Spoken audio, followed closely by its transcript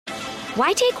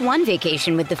Why take one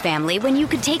vacation with the family when you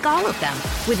could take all of them?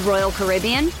 With Royal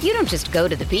Caribbean, you don't just go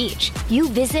to the beach. You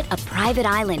visit a private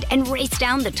island and race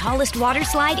down the tallest water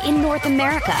slide in North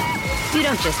America. You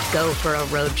don't just go for a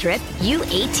road trip. You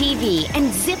ATV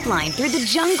and zip line through the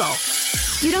jungle.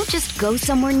 You don't just go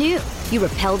somewhere new. You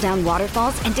rappel down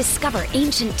waterfalls and discover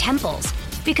ancient temples.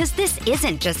 Because this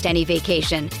isn't just any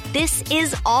vacation. This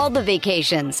is all the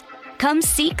vacations. Come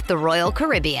seek the Royal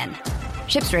Caribbean.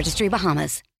 Ships Registry,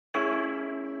 Bahamas.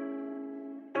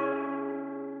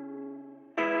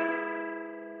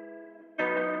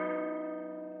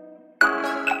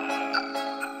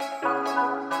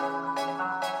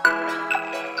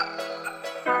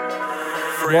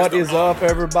 What is up,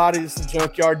 everybody? This is the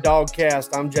Junkyard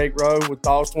Dogcast. I'm Jake Rowe with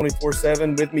Dogs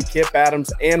 24/7. With me, Kip Adams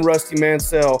and Rusty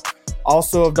Mansell,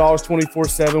 also of Dogs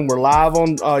 24/7. We're live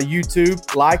on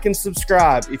YouTube. Like and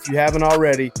subscribe if you haven't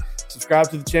already. Subscribe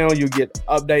to the channel. You'll get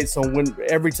updates on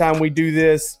every time we do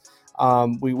this.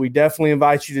 We definitely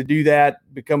invite you to do that.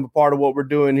 Become a part of what we're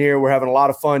doing here. We're having a lot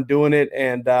of fun doing it,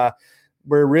 and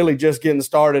we're really just getting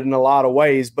started in a lot of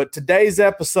ways. But today's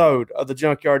episode of the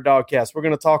Junkyard Dogcast, we're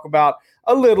going to talk about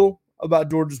a little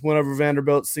about Georgia's win over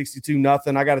Vanderbilt,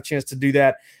 62-0. I got a chance to do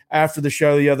that after the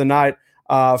show the other night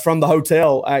from the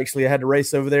hotel. Actually, I had to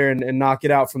race over there and knock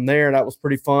it out from there. That was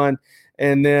pretty fun.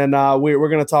 And then we're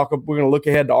going to look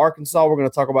ahead to Arkansas. We're going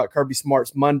to talk about Kirby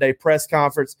Smart's Monday press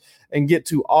conference and get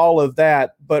to all of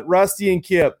that. But Rusty and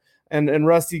Kip, and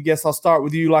Rusty, guess I'll start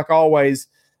with you like always.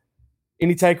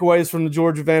 Any takeaways from the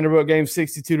Georgia Vanderbilt game,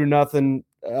 62-0?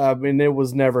 I mean, it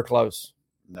was never close.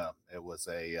 No, it was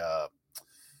a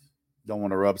don't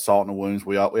want to rub salt in the wounds.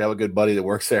 We have a good buddy that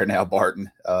works there now,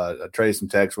 Barton. I traded some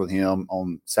texts with him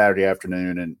on Saturday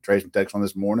afternoon and traded some texts on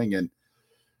this morning. And,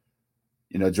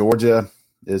 you know, Georgia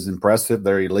is impressive.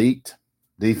 They're elite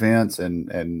defense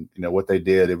and you know, what they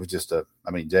did, it was just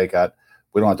Jake,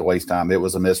 we don't have to waste time. It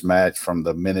was a mismatch from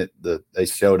the minute that they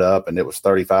showed up, and it was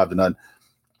 35-0.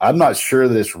 I'm not sure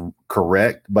that it's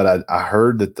correct, but I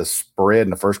heard that the spread in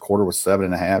the first quarter was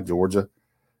 7.5, Georgia.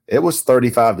 It was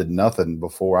 35-0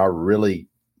 before I really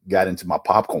got into my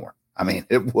popcorn. I mean,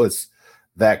 it was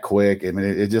that quick. I mean,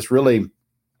 it just really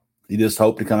 – you just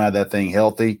hope to come out of that thing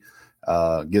healthy,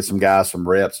 get some guys some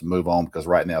reps and move on, because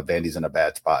right now Vandy's in a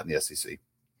bad spot in the SEC.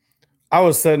 I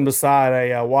was sitting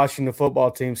beside a Washington football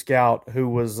team scout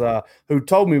who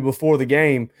told me before the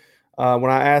game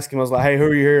when I asked him, I was like, hey, who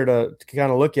are you here to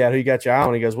kind of look at? Who you got your eye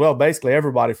on? He goes, well, basically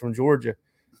everybody from Georgia.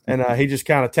 And he just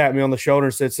kind of tapped me on the shoulder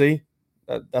and said, see,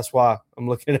 that's why I'm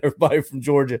looking at everybody from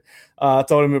Georgia. I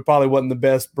told him it probably wasn't the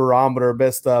best barometer,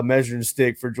 best measuring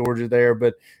stick for Georgia there.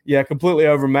 But, yeah, completely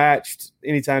overmatched.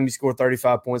 Anytime you score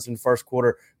 35 points in the first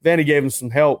quarter, Vandy gave him some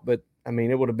help. But, I mean,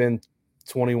 it would have been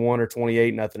 21 or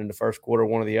 28-0 in the first quarter,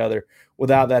 one or the other,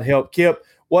 without that help. Kip,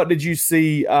 what did you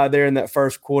see there in that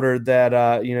first quarter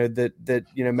that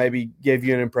maybe gave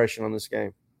you an impression on this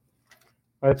game?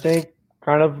 I think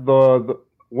kind of the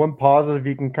one positive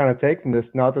you can kind of take from this,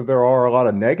 not that there are a lot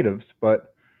of negatives,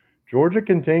 but Georgia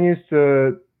continues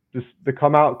to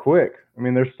come out quick. I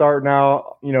mean, they're starting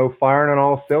out, firing on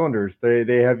all cylinders.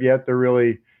 They have yet to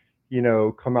really,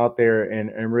 come out there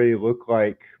and really look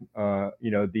like,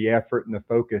 the effort and the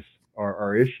focus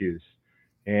are issues.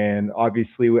 And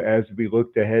obviously, as we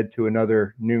looked ahead to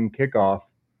another noon kickoff,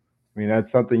 I mean,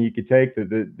 that's something you could take,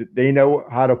 that they know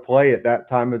how to play at that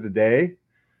time of the day.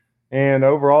 And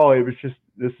overall,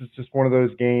 this is just one of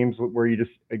those games where you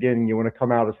want to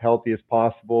come out as healthy as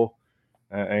possible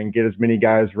and get as many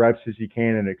guys reps as you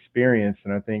can and experience.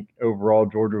 And I think overall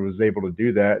Georgia was able to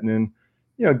do that. And then,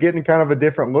 getting kind of a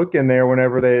different look in there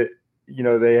whenever they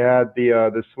had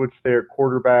the switch there at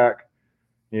quarterback.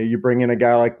 You bring in a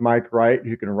guy like Mike Wright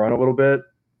who can run a little bit,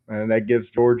 and that gives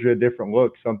Georgia a different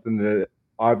look, something that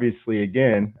obviously,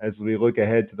 again, as we look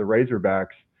ahead to the Razorbacks,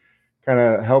 kind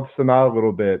of helps them out a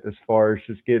little bit as far as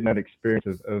just getting that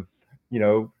experience of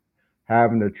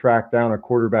having to track down a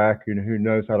quarterback who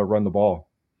knows how to run the ball.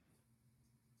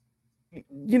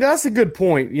 That's a good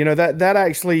point. That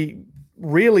actually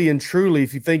really and truly,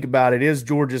 if you think about it, is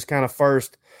Georgia's kind of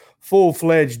first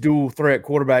full-fledged dual-threat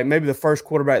quarterback, maybe the first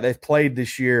quarterback they've played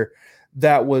this year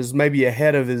that was maybe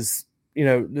ahead of his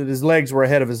legs were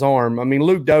ahead of his arm. I mean,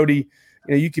 Luke Doty,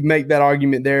 you could make that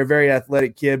argument there, very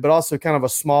athletic kid, but also kind of a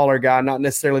smaller guy, not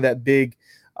necessarily that big,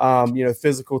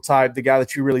 physical type, the guy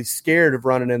that you're really scared of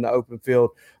running in the open field.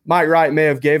 Mike Wright may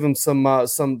have gave him a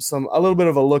little bit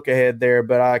of a look ahead there,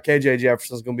 but KJ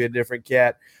Jefferson's going to be a different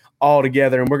cat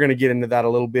altogether, and we're going to get into that a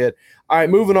little bit. All right,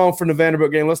 moving on from the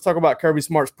Vanderbilt game, let's talk about Kirby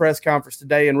Smart's press conference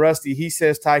today. And Rusty, he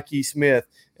says Tyke Smith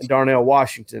and Darnell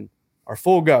Washington are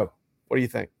full go. What do you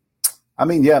think? I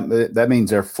mean, yeah, that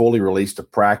means they're fully released to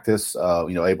practice,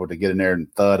 able to get in there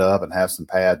and thud up and have some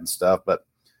pad and stuff. But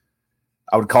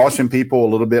I would caution people a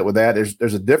little bit with that.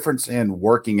 There's a difference in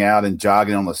working out and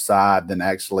jogging on the side than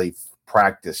actually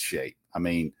practice shape. I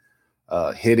mean,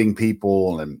 hitting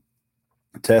people and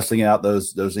testing out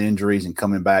those injuries and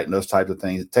coming back and those types of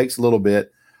things. It takes a little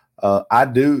bit. I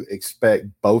do expect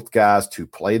both guys to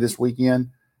play this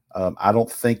weekend. I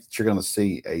don't think that you're going to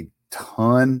see a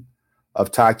ton of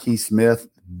Tyke Smith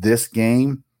this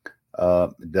game.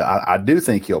 I do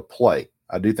think he'll play.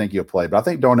 But I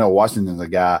think Darnell Washington's a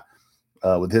guy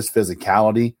with his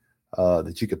physicality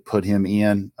that you could put him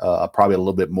in probably a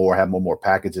little bit more, have more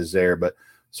packages there. But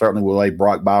certainly with the way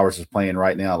Brock Bowers is playing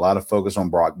right now, a lot of focus on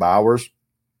Brock Bowers.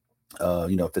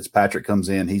 Fitzpatrick comes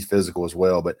in, he's physical as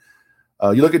well. But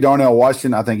you look at Darnell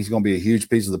Washington, I think he's going to be a huge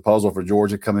piece of the puzzle for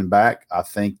Georgia coming back. I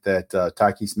think that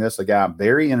Tyke Smith's a guy I'm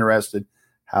very interested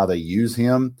how they use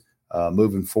him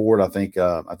moving forward. I think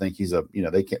he's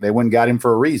they went and got him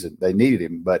for a reason. They needed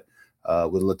him. But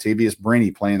with Latavius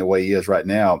Brini playing the way he is right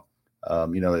now,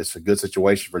 it's a good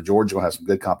situation for Georgia. Going to have some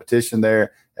good competition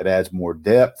there. It adds more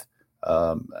depth.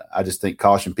 I just think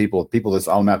caution people that's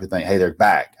automatically think, hey, they're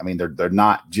back. I mean, they're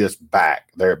not just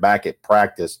back. They're back at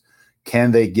practice.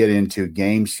 Can they get into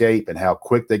game shape, and how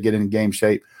quick they get into game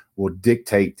shape will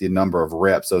dictate the number of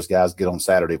reps those guys get on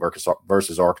Saturday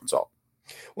versus Arkansas.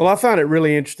 Well, I found it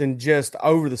really interesting just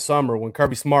over the summer when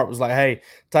Kirby Smart was like, hey,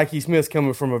 Tyke Smith's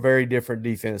coming from a very different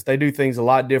defense. They do things a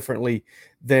lot differently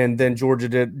than Georgia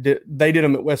did. They did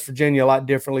them at West Virginia a lot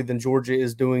differently than Georgia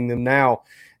is doing them now.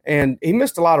 And he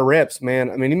missed a lot of reps, man.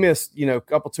 I mean, he missed, a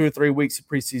couple, 2 or 3 weeks of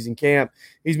preseason camp.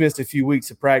 He's missed a few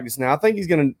weeks of practice. Now, I think he's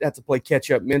going to have to play catch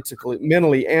up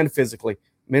mentally and physically.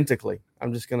 Mentally,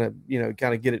 I'm just going to,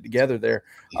 kind of get it together there.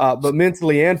 But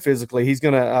mentally and physically, he's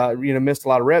going to, miss a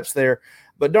lot of reps there.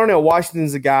 But Darnell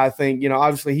Washington's a guy, I think,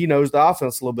 obviously he knows the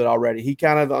offense a little bit already. He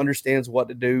kind of understands what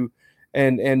to do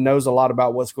and knows a lot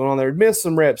about what's going on there. He missed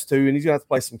some reps too, and he's going to have to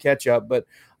play some catch up. But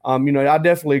I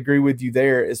definitely agree with you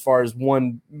there as far as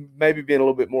one maybe being a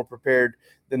little bit more prepared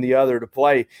than the other to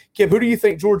play. Kip, who do you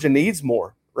think Georgia needs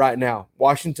more right now,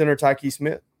 Washington or Tyke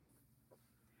Smith?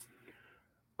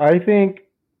 I think,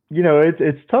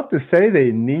 it's tough to say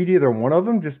they need either one of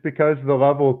them just because of the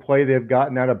level of play they've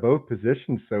gotten out of both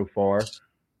positions so far.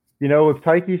 If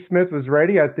Tyke Smith was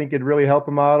ready, I think it'd really help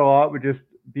him out a lot with just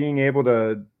being able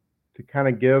to kind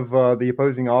of give the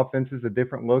opposing offenses a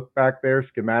different look back there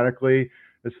schematically.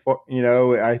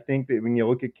 I think that when you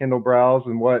look at Kendall Browse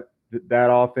and what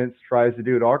that offense tries to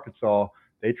do at Arkansas,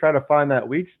 they try to find that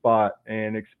weak spot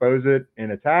and expose it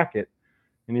and attack it.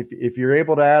 And if you're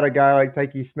able to add a guy like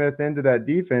Tyke Smith into that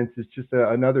defense, it's just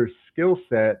another skill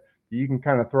set that you can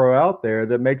kind of throw out there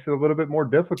that makes it a little bit more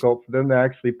difficult for them to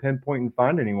actually pinpoint and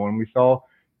find anyone. We saw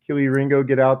Kelee Ringo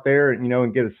get out there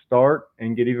and get a start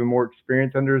and get even more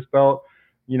experience under his belt.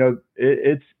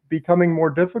 It's becoming more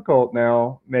difficult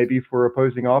now, maybe for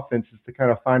opposing offenses to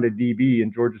kind of find a DB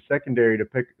in Georgia secondary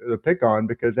to pick on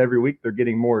because every week they're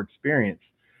getting more experience.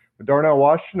 But Darnell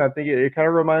Washington, I think it kind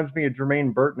of reminds me of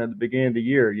Jermaine Burton at the beginning of the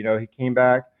year. He came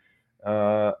back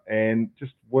and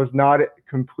just was not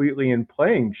completely in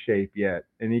playing shape yet,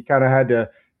 and he kind of had to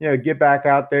get back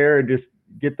out there and just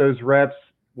get those reps,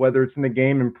 whether it's in the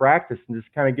game and practice, and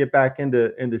just kind of get back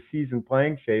into season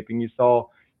playing shape. And you saw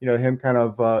him kind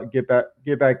of get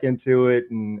back into it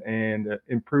and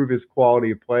improve his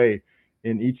quality of play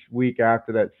in each week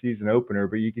after that season opener.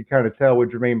 But you could kind of tell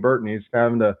with Jermaine Burton, he's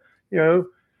having to,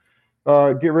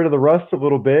 get rid of the rust a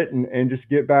little bit and just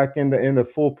get back into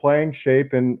full playing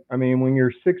shape. And I mean, when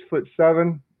you're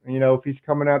 6'7", if he's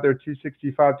coming out there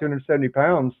 265, 270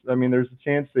 pounds, I mean, there's a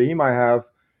chance that he might have,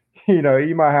 he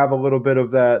might have a little bit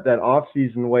of that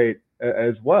off-season weight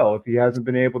as well if he hasn't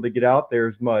been able to get out there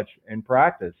as much in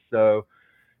practice. So,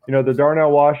 the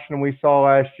Darnell Washington we saw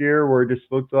last year where it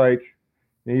just looked like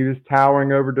he was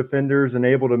towering over defenders and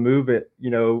able to move it,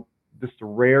 just a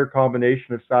rare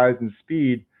combination of size and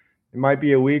speed. It might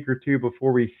be a week or two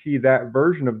before we see that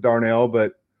version of Darnell,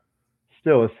 but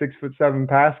still a 6'7"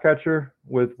 pass catcher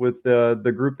with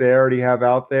the group they already have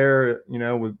out there,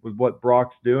 with what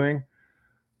Brock's doing.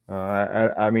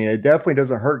 I mean, it definitely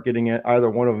doesn't hurt getting either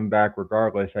one of them back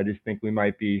regardless. I just think we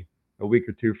might be a week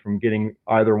or two from getting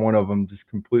either one of them just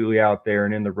completely out there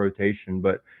and in the rotation.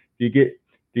 But if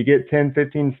you get 10,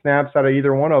 15 snaps out of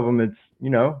either one of them,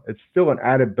 it's still an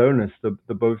added bonus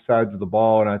to both sides of the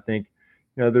ball. And I think,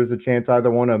 there's a chance either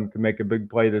one of them can make a big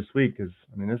play this week because,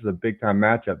 this is a big-time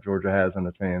matchup Georgia has on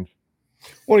its hands. I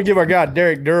want to give our guy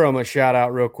Derek Durham a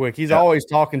shout-out real quick. He's always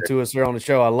talking to us here on the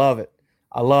show. I love it.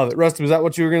 Rusty, was that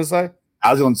what you were going to say?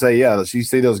 I was going to say, yeah, you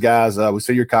see those guys. We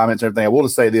see your comments and everything. I will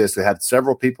just say this. I had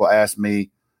several people ask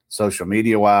me social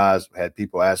media-wise. Had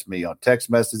people ask me on text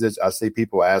messages. I see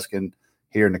people asking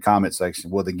here in the comment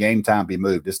section, will the game time be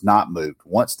moved? It's not moved.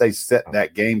 Once they set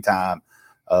that game time,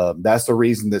 that's the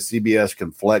reason that CBS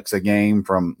can flex a game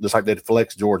from just like they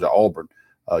flex Georgia-Auburn.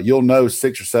 You'll know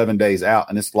 6 or 7 days out,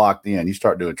 and it's locked in. You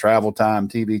start doing travel time,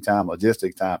 TV time,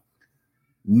 logistic time.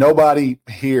 Nobody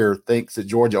here thinks that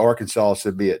Georgia-Arkansas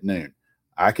should be at noon.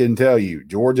 I can tell you,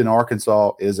 Georgia and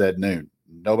Arkansas is at noon,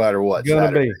 no matter what.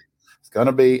 It's going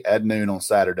to be at noon on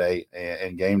Saturday,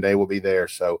 and game day will be there.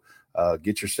 So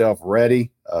get yourself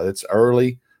ready. It's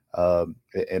early, but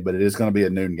it is going to be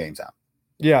at noon game time.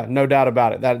 Yeah, no doubt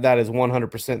about it. That is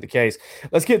 100% the case.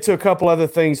 Let's get to a couple other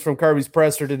things from Kirby's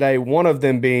presser today, one of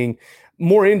them being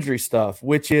more injury stuff,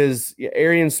 which is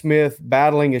Arian Smith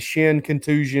battling a shin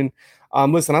contusion.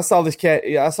 Listen, I saw this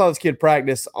kid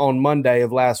practice on Monday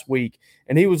of last week,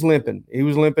 and he was limping. He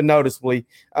was limping noticeably.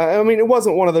 I mean, it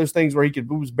wasn't one of those things where he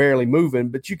was barely moving,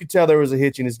 but you could tell there was a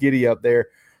hitch in his giddy up there.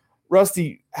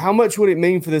 Rusty, how much would it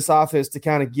mean for this offense to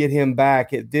kind of get him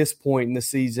back at this point in the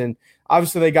season?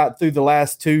 Obviously, they got through the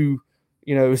last two,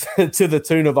 to the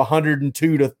tune of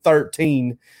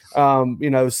 102-13.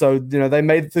 So they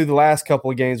made it through the last couple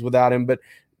of games without him, but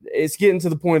it's getting to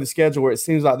the point of the schedule where it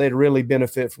seems like they'd really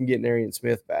benefit from getting Arian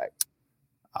Smith back.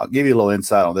 I'll give you a little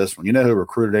insight on this one. You know who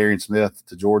recruited Arian Smith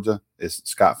to Georgia? It's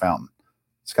Scott Fountain.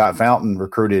 Scott Fountain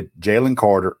recruited Jalen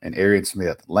Carter and Arian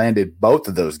Smith, landed both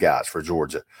of those guys for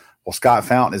Georgia. Well, Scott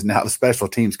Fountain is now the special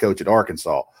teams coach at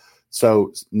Arkansas.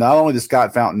 So not only does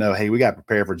Scott Fountain know, hey, we got to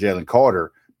prepare for Jalen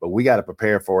Carter, but we got to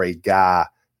prepare for a guy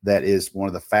that is one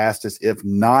of the fastest, if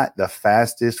not the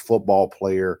fastest football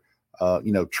player,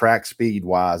 track speed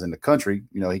wise in the country.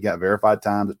 He got verified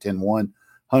times at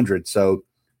 10-100. So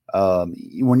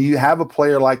when you have a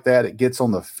player like that, it gets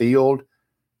on the field,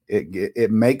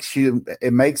 it makes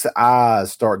the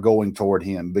eyes start going toward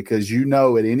him because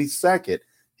at any second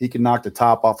he can knock the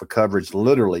top off of coverage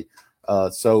literally.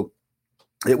 So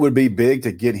it would be big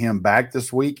to get him back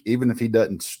this week, even if he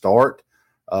doesn't start,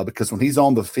 because when he's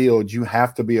on the field, you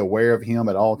have to be aware of him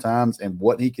at all times and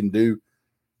what he can do,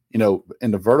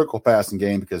 in the vertical passing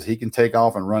game, because he can take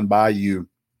off and run by you,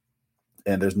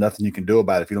 and there's nothing you can do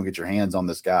about it if you don't get your hands on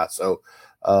this guy. So,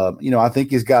 I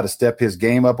think he's got to step his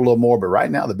game up a little more. But right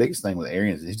now, the biggest thing with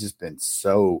Arian is he's just been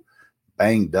so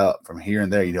banged up from here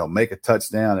and there. Make a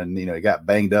touchdown, and he got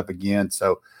banged up again.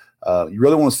 So you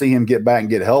really want to see him get back and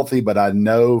get healthy. But I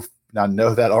know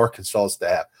that Arkansas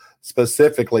staff,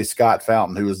 specifically Scott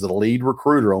Fountain, who is the lead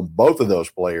recruiter on both of those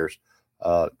players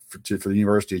for the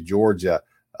University of Georgia,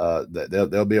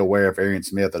 they'll be aware of Arian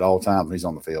Smith at all times when he's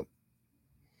on the field.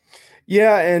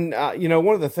 Yeah, and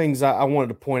one of the things I wanted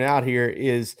to point out here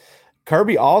is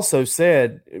Kirby also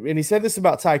said, and he said this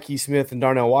about Tyke Smith and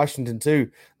Darnell Washington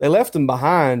too, they left them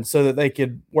behind so that they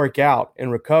could work out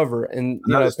and recover. And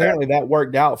apparently that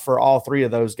worked out for all three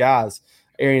of those guys,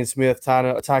 Arian Smith,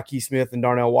 Tyke Smith, and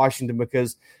Darnell Washington,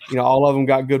 because all of them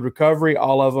got good recovery.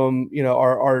 All of them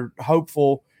are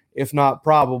hopeful, if not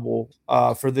probable,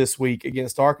 for this week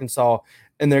against Arkansas,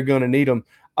 and they're going to need them.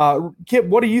 Kip,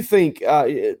 what do you think?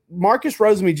 Marcus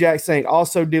Rosemy-Jack Saint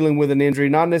also dealing with an injury,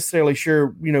 not necessarily sure,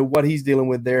 what he's dealing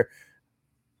with there.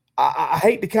 I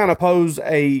hate to kind of pose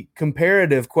a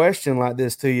comparative question like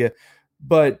this to you,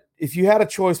 but if you had a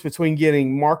choice between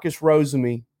getting Marcus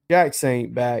Rosemy-Jack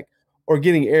Saint back or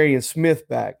getting Arian Smith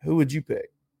back, who would you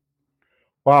pick?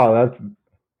 Wow,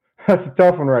 that's a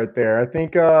tough one right there. I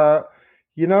think,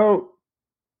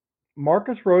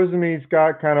 Marcus Rosemy's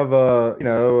got kind of a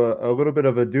little bit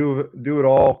of a do it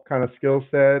all kind of skill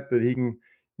set that he can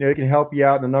help you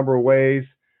out in a number of ways.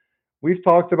 We've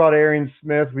talked about Arian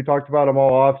Smith. We talked about him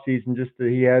all offseason, just that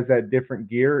he has that different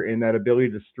gear and that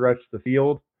ability to stretch the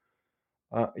field.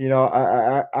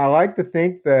 I like to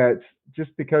think that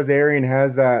just because Arian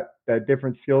has that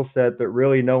different skill set that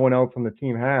really no one else on the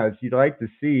team has, you'd like to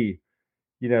see,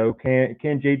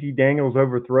 can JT Daniels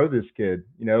overthrow this kid?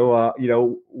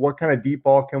 What kind of deep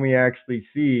ball can we actually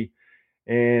see?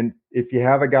 And if you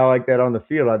have a guy like that on the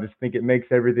field, I just think it makes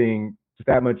everything just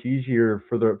that much easier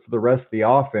for the rest of the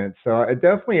offense. So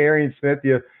definitely Arian Smith,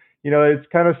 it's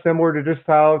kind of similar to just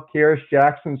how Kearis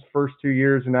Jackson's first 2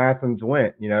 years in Athens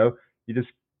went. You just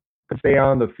stay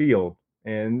on the field.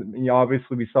 And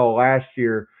obviously we saw last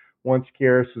year, once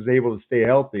Kearis was able to stay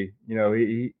healthy,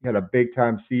 he had a big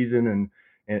time season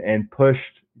and pushed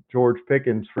George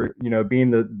Pickens for,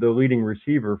 being the leading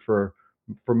receiver for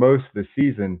most of the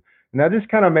season. And that just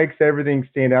kind of makes everything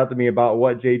stand out to me about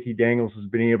what JT Daniels has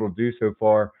been able to do so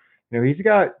far. He's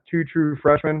got two true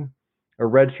freshmen a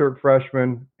redshirt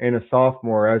freshman, and a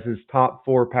sophomore as his top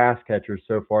 4 pass catchers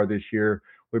so far this year,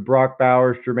 with Brock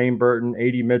Bowers, Jermaine Burton,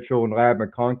 A.D. Mitchell, and Lab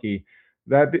McConkey.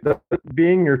 That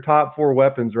being your top 4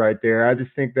 weapons right there, I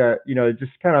just think that, it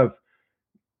just kind of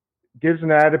gives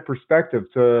an added perspective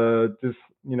to just,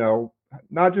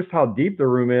 not just how deep the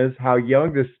room is, how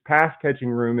young this pass catching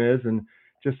room is, and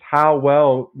just how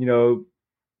well,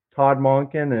 Todd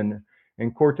Monken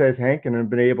and Cortez Hankin have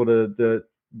been able to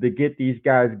get these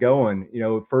guys going.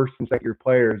 First and second year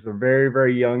players, a very,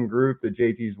 very young group that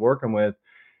JT's working with.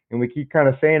 And we keep kind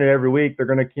of saying it every week. They're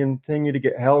going to continue to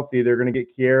get healthy. They're going to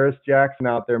get Kearis Jackson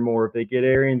out there more. If they get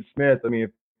Arian Smith, if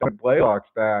Blaylock's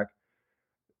back,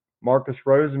 Marcus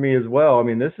Rosemy as well.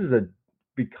 This is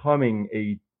becoming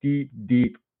a deep,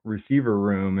 deep receiver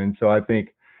room. And so I think,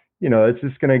 it's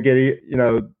just going to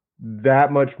get,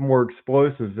 that much more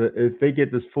explosive. If they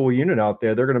get this full unit out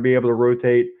there, they're going to be able to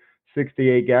rotate 6 to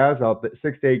 8 guys out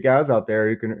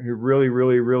there who really,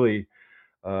 really, really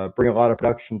bring a lot of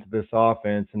production to this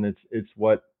offense. And it's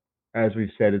what, as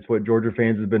we've said, it's what Georgia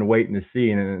fans have been waiting to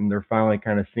see, and they're finally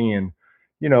kind of seeing,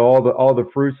 all the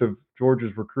fruits of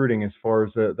Georgia's recruiting as far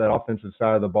as that offensive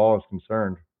side of the ball is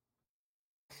concerned.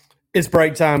 It's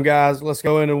break time, guys. Let's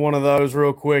go into one of those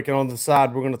real quick. And on the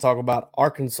side, we're going to talk about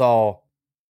Arkansas.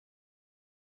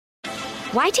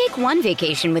 Why take one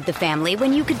vacation with the family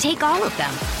when you could take all of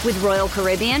them? With Royal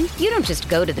Caribbean, you don't just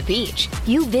go to the beach.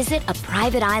 You visit a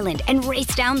private island and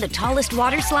race down the tallest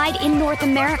water slide in North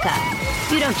America.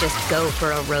 You don't just go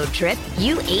for a road trip.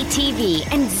 You ATV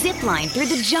and zip line through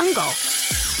the jungle.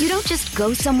 You don't just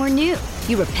go somewhere new.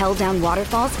 You rappel down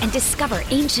waterfalls and discover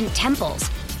ancient temples.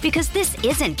 Because this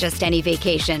isn't just any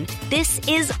vacation. This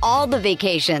is all the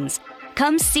vacations.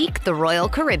 Come seek the Royal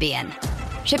Caribbean.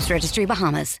 Ships Registry,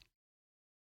 Bahamas.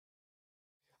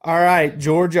 All right,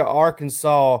 Georgia,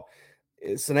 Arkansas.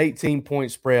 It's an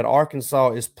 18-point spread.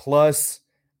 Arkansas is plus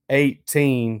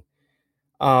 18.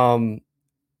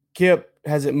 Kip,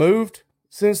 has it moved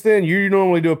since then? You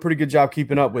normally do a pretty good job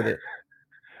keeping up with it.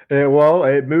 Well,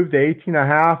 it moved to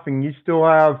 18.5, and you still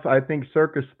have, I think,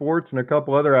 Circus Sports and a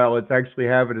couple other outlets actually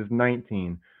have it as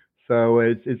 19. So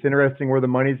it's interesting where the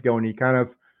money's going. You kind of,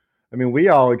 we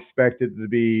all expect it to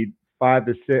be 5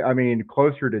 to 6.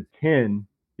 Closer to 10.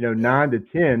 9 to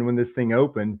 10 when this thing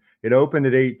opened. It opened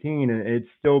at 18 and it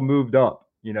still moved up.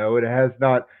 It has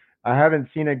not, I haven't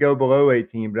seen it go below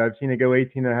 18, but I've seen it go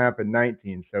 18.5 and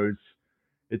 19. So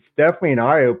it's definitely an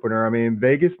eye opener.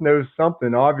 Vegas knows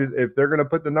something. Obviously, if they're going to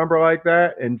put the number like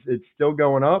that and it's still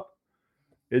going up,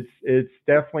 it's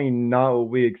definitely not what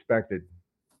we expected.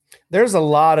 There's a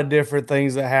lot of different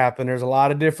things that happen. There's a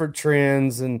lot of different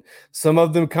trends, and some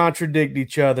of them contradict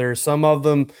each other. Some of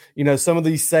them, some of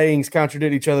these sayings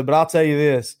contradict each other. But I'll tell you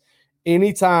this,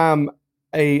 anytime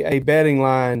a betting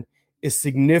line is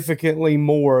significantly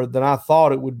more than I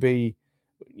thought it would be,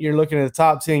 you're looking at a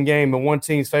top 10 game and one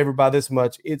team's favored by this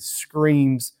much, it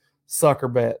screams sucker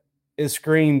bet. It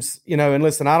screams, and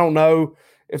listen, I don't know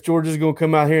if Georgia's going to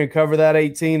come out here and cover that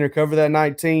 18 or cover that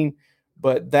 19,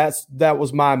 but that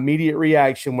was my immediate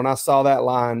reaction when I saw that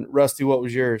line. Rusty, what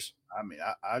was yours?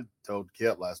 I told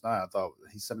Kip last night, I thought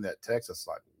he sent me that text. I was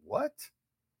like, what?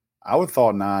 I would have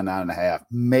thought 9.5,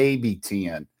 maybe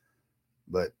 10,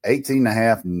 but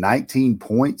 18.5, 19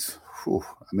 points. Whew,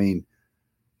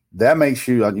 that makes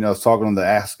you, I was talking on the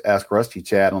Ask Rusty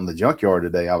chat on the Junkyard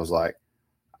today. I was like,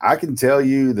 I can tell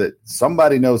you that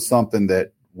somebody knows something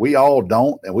that we all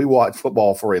don't, and we watch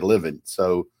football for a living.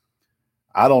 So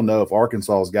I don't know if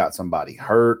Arkansas's got somebody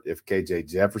hurt, if KJ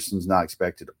Jefferson's not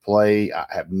expected to play. I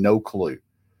have no clue.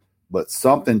 But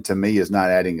something to me is not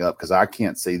adding up because I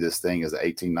can't see this thing as an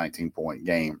 18, 19-point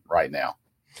game right now.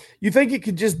 You think it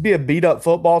could just be a beat-up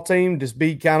football team, just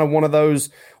be kind of one of those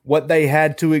what they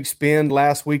had to expend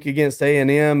last week against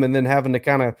A&M and then having to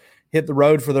kind of hit the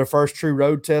road for their first true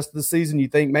road test of the season? You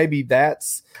think maybe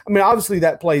that's – obviously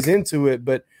that plays into it,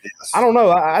 but yes. I don't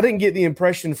know. I didn't get the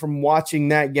impression from watching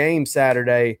that game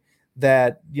Saturday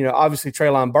that, obviously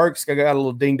Treylon Burks got a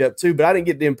little dinged up too, but I didn't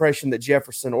get the impression that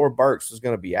Jefferson or Burks was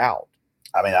going to be out.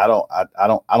 I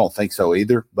don't think so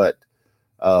either, but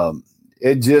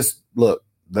it just – look,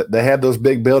 they have those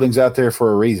big buildings out there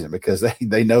for a reason because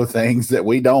they know things that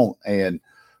we don't. And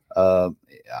I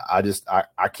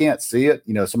can't see it.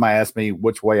 Somebody asked me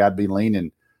which way I'd be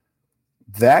leaning.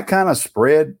 That kind of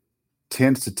spread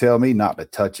tends to tell me not to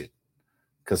touch it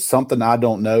because something I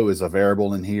don't know is a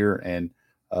variable in here. And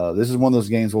this is one of those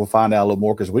games we'll find out a little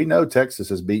more because we know Texas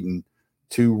has beaten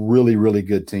 2 really, really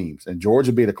good teams. And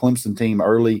Georgia beat a Clemson team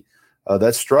early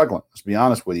that's struggling, let's be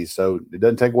honest with you. So it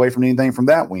doesn't take away from anything from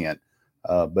that win.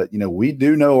 But, we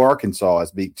do know Arkansas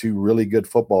has beat two really good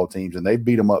football teams, and they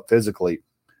beat them up physically.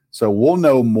 So we'll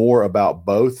know more about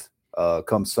both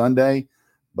come Sunday.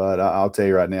 But I'll tell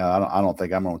you right now, I don't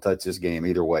think I'm going to touch this game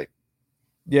either way.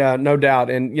 Yeah, no doubt.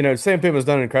 And, Sam Pittman's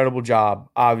done an incredible job,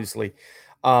 obviously.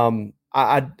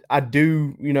 I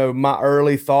do, my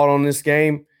early thought on this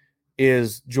game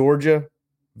is Georgia,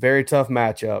 very tough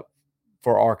matchup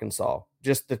for Arkansas,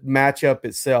 just the matchup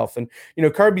itself. And,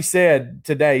 Kirby said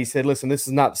today, he said, listen, this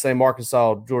is not the same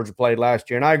Arkansas Georgia played last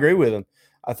year. And I agree with him.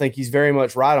 I think he's very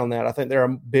much right on that. I think they're a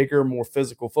bigger, more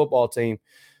physical football team,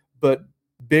 but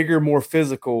bigger, more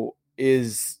physical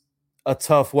is a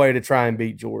tough way to try and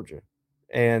beat Georgia.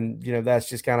 And, that's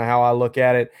just kind of how I look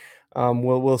at it.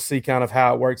 We'll see kind of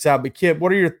how it works out. But Kip,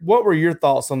 what were your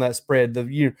thoughts on that spread?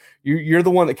 You're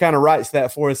the one that kind of writes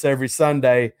that for us every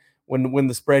Sunday when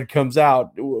the spread comes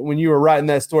out. When you were writing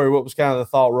that story, what was kind of the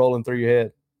thought rolling through your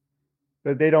head?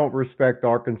 That they don't respect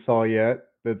Arkansas yet.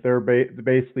 That they're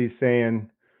basically saying,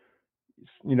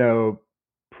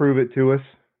 prove it to us.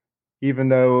 Even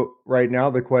though right now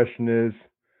the question is,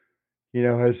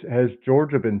 has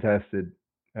Georgia been tested?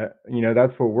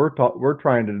 That's what we're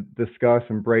trying to discuss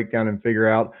and break down and figure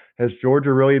out. Has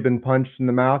Georgia really been punched in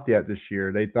the mouth yet this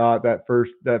year? They thought that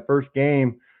first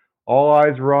game, all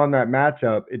eyes were on that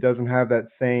matchup. It doesn't have that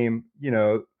same, it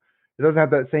doesn't have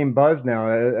that same buzz now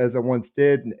as it once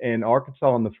did. And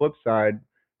Arkansas on the flip side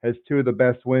has two of the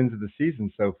best wins of the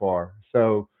season so far.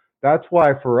 So that's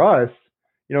why for us,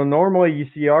 normally you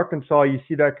see Arkansas, you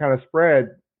see that kind of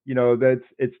spread,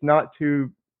 it's not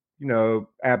too,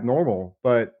 abnormal,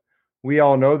 but we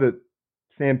all know that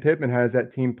Sam Pittman has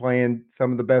that team playing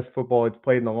some of the best football it's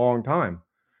played in a long time.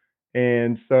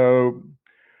 And so,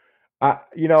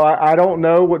 I don't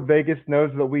know what Vegas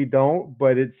knows that we don't,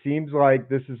 but it seems like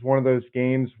this is one of those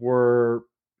games where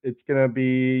it's going to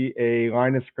be a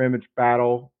line of scrimmage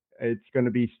battle. It's going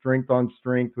to be strength on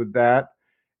strength with that.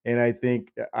 And I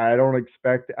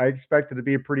expect it to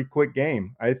be a pretty quick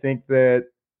game. I think that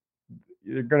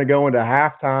you're going to go into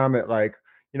halftime at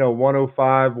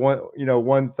 105,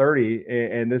 130,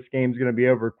 and this game's going to be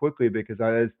over quickly because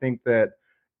I just think that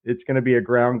it's going to be a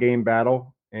ground game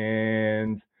battle,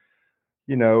 and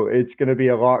it's going to be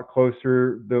a lot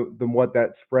closer than what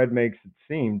that spread makes it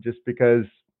seem. Just because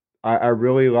I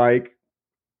really like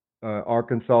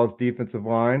Arkansas's defensive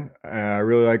line. I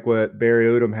really like what Barry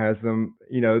Odom has them.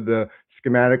 The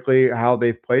schematically how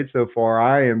they've played so far.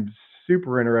 I am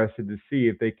super interested to see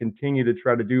if they continue to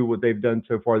try to do what they've done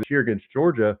so far this year against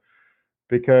Georgia,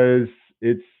 because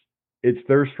it's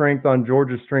their strength on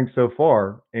Georgia's strength so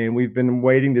far, and we've been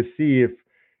waiting to see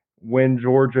when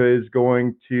Georgia is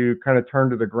going to kind of turn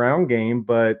to the ground game,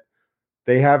 but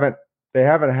they haven't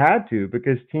had to,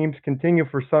 because teams continue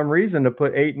for some reason to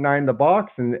put 8 and 9 in the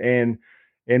box and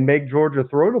make Georgia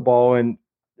throw the ball. And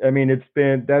I mean,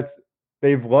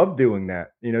 they've loved doing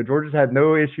that. Georgia's had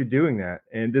no issue doing that.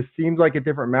 And this seems like a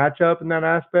different matchup in that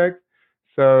aspect.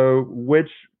 So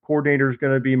which coordinator is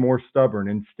going to be more stubborn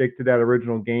and stick to that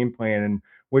original game plan, and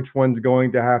which one's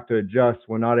going to have to adjust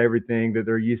when not everything that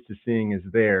they're used to seeing is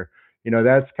there?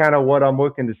 That's kind of what I'm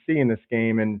looking to see in this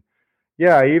game. And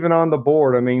yeah, even on the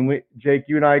board, I mean, Jake,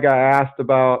 you and I got asked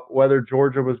about whether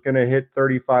Georgia was going to hit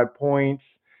 35 points,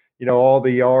 all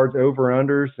the yards, over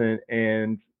unders,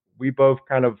 and we both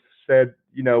kind of said,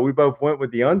 we both went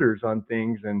with the unders on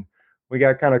things, and we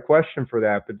got kind of questioned for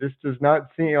that. But this does not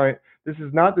seem like this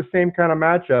is not the same kind of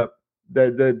matchup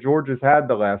that Georgia's had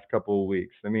the last couple of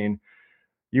weeks. I mean,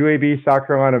 UAB, South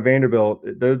Carolina, Vanderbilt,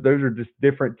 those are just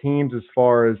different teams as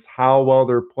far as how well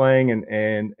they're playing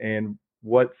and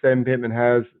what Sam Pittman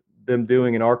has them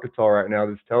doing in Arkansas right now.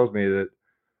 This tells me that,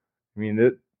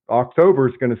 that October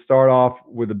is going to start off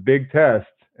with a big test.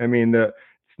 I mean,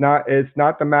 it's not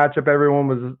the matchup everyone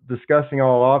was discussing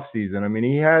all offseason. I mean,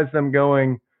 he has them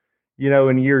going,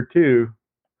 in year two.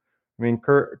 I mean,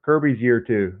 Kirby's year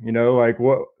two.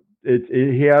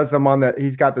 He has them on that.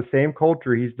 He's got the same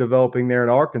culture he's developing there in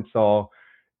Arkansas.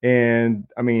 And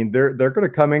I mean, they're going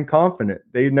to come in confident.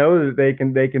 They know that they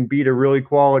can beat a really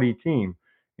quality team.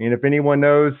 And if anyone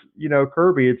knows,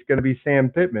 Kirby, it's going to be Sam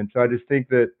Pittman. So I just think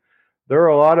that there are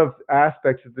a lot of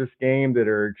aspects of this game that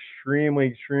are extremely,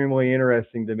 extremely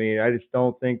interesting to me. I just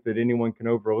don't think that anyone can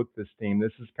overlook this team.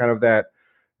 This is kind of that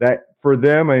for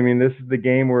them. I mean, this is the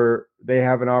game where they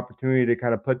have an opportunity to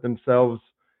kind of put themselves,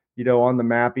 on the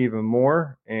map even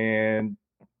more. And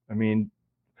I mean,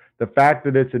 the fact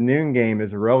that it's a noon game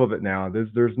is irrelevant now.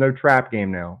 There's no trap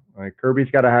game now. Like, Kirby's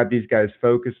got to have these guys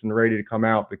focused and ready to come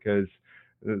out, because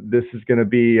this is going to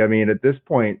be, I mean, at this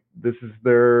point, this is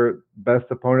their best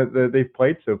opponent that they've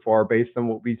played so far based on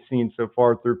what we've seen so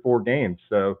far through 4 games.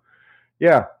 So,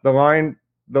 Yeah, the line,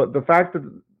 the fact that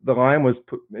the line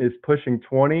is pushing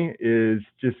 20 is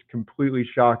just completely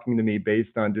shocking to me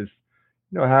based on just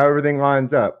how everything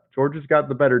lines up. Georgia's got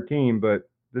the better team, but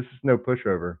this is no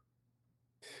pushover.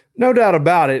 No doubt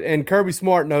about it, and Kirby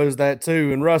Smart knows that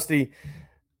too. And Rusty,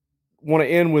 want to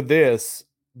end with this.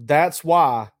 That's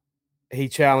why he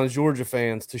challenged Georgia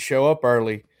fans to show up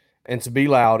early and to be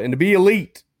loud and to be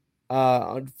elite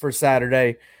for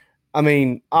Saturday. I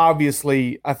mean,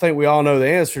 obviously, I think we all know the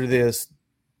answer to this.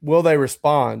 Will they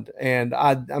respond? And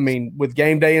I mean, with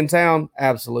game day in town,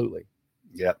 absolutely.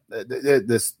 Yeah,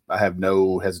 this I have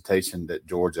no hesitation that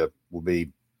Georgia will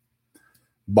be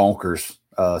bonkers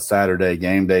Saturday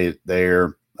game day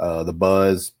there. The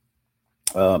buzz,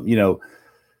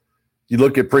 you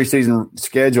look at preseason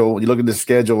schedule. You look at the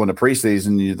schedule in the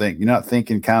preseason. You think you're not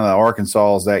thinking kind of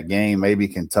Arkansas is that game, maybe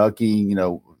Kentucky,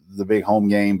 the big home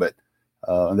game, but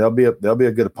they'll be a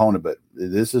good opponent. But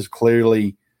this is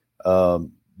clearly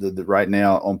right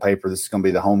now on paper, this is going to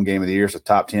be the home game of the year. It's a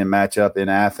top 10 matchup in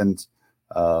Athens.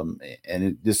 And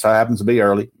it just happens to be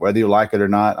early, whether you like it or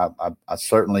not. I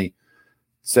certainly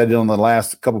said it on the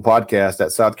last couple podcasts.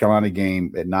 That South Carolina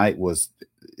game at night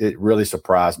it really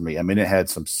surprised me. I mean, it had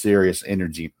some serious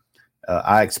energy.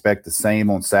 I expect the same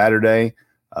on Saturday.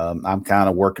 I'm kind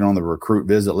of working on the recruit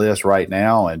visit list right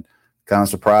now and kind of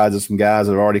surprised at some guys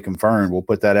that have already confirmed. We'll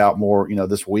put that out more,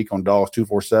 this week on Dogs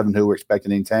 247, who we're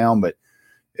expecting in town. But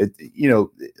a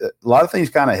lot of things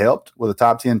kind of helped with a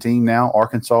top 10 team now.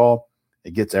 Arkansas,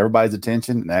 it gets everybody's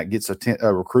attention, and that gets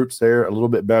recruits there a little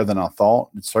bit better than I thought.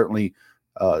 It's certainly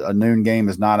a noon game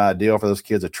is not ideal for those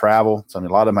kids to travel. So, a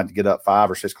lot of them have to get up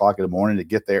 5 or 6 o'clock in the morning to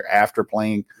get there after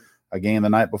playing a game the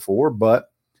night before.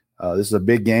 But this is a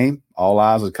big game. All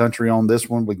eyes of the country on this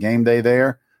one with game day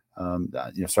there.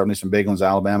 Certainly some big ones,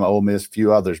 Alabama, Ole Miss, a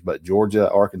few others. But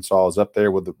Georgia, Arkansas is up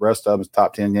there with the rest of them. It's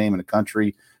top 10 game in the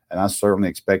country. And I certainly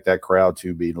expect that crowd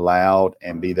to be loud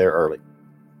and be there early.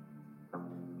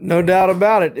 No doubt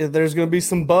about it. If there's going to be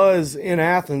some buzz in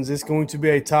Athens, it's going to be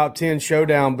a top 10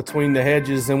 showdown between the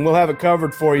hedges, and we'll have it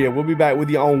covered for you. We'll be back with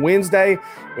you on Wednesday.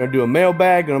 We're going to do a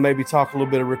mailbag, going to maybe talk a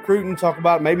little bit of recruiting, talk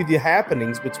about maybe the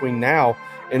happenings between now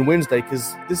and Wednesday,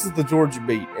 because this is the Georgia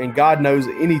beat, and God knows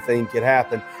anything could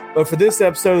happen. But for this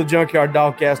episode of the Junkyard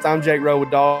Dogcast, I'm Jake Rowe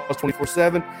with Dogs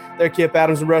 24/7. They're Kip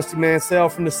Adams and Rusty Mansell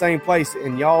from the same place,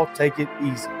 and y'all take it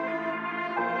easy.